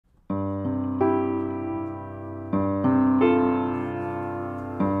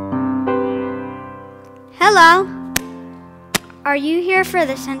Hello. Are you here for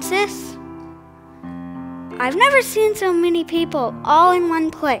the census? I've never seen so many people all in one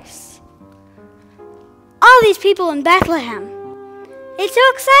place. All these people in Bethlehem. It's so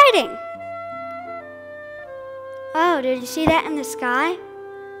exciting. Oh, did you see that in the sky?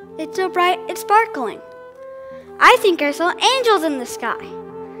 It's so bright, it's sparkling. I think I saw angels in the sky.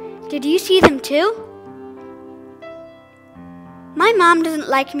 Did you see them too? My mom doesn't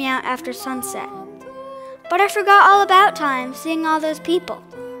like me out after sunset. But I forgot all about time seeing all those people.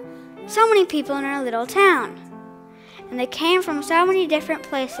 So many people in our little town. And they came from so many different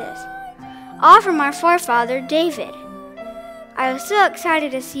places. All from our forefather, David. I was so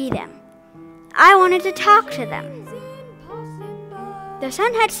excited to see them. I wanted to talk to them. The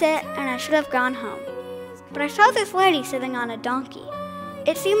sun had set and I should have gone home. But I saw this lady sitting on a donkey.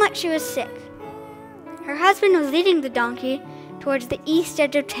 It seemed like she was sick. Her husband was leading the donkey towards the east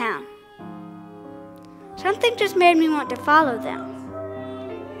edge of town. Something just made me want to follow them.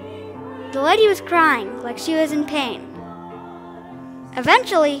 The lady was crying like she was in pain.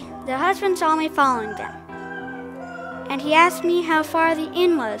 Eventually, the husband saw me following them, and he asked me how far the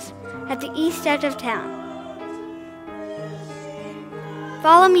inn was at the east edge of town.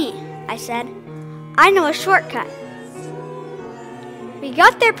 Follow me, I said. I know a shortcut. We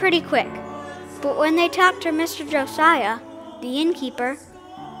got there pretty quick, but when they talked to Mr. Josiah, the innkeeper,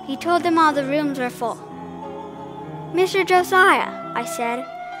 he told them all the rooms were full. Mr. Josiah, I said,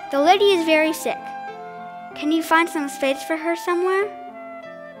 the lady is very sick. Can you find some space for her somewhere?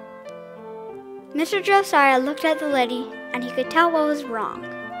 Mr. Josiah looked at the lady and he could tell what was wrong.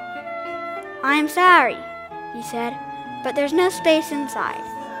 I am sorry, he said, but there's no space inside.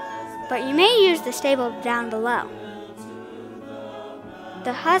 But you may use the stable down below.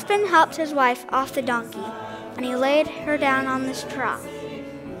 The husband helped his wife off the donkey and he laid her down on this trough.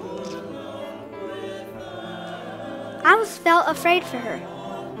 I felt afraid for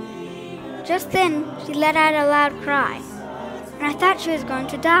her. Just then, she let out a loud cry, and I thought she was going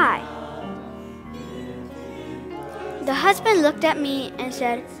to die. The husband looked at me and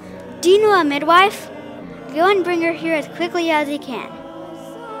said, "Do you know a midwife? Go and bring her here as quickly as you can."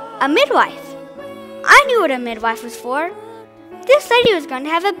 A midwife? I knew what a midwife was for. This lady was going to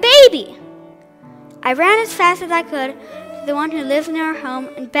have a baby. I ran as fast as I could to the one who lives near our home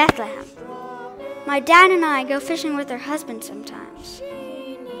in Bethlehem. My dad and I go fishing with her husband sometimes.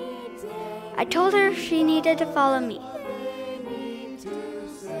 I told her she needed to follow me.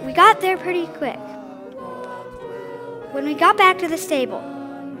 We got there pretty quick. When we got back to the stable,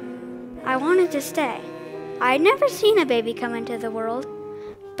 I wanted to stay. I had never seen a baby come into the world,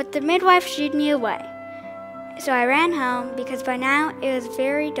 but the midwife shooed me away. So I ran home because by now it was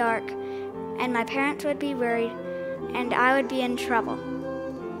very dark and my parents would be worried and I would be in trouble.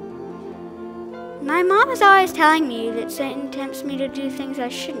 My mom is always telling me that Satan tempts me to do things I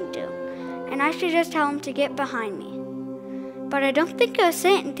shouldn't do, and I should just tell him to get behind me. But I don't think it was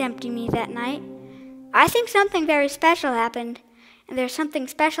Satan tempting me that night. I think something very special happened, and there's something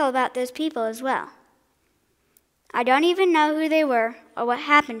special about those people as well. I don't even know who they were or what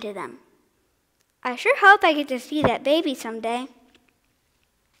happened to them. I sure hope I get to see that baby someday.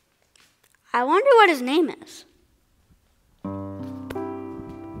 I wonder what his name is.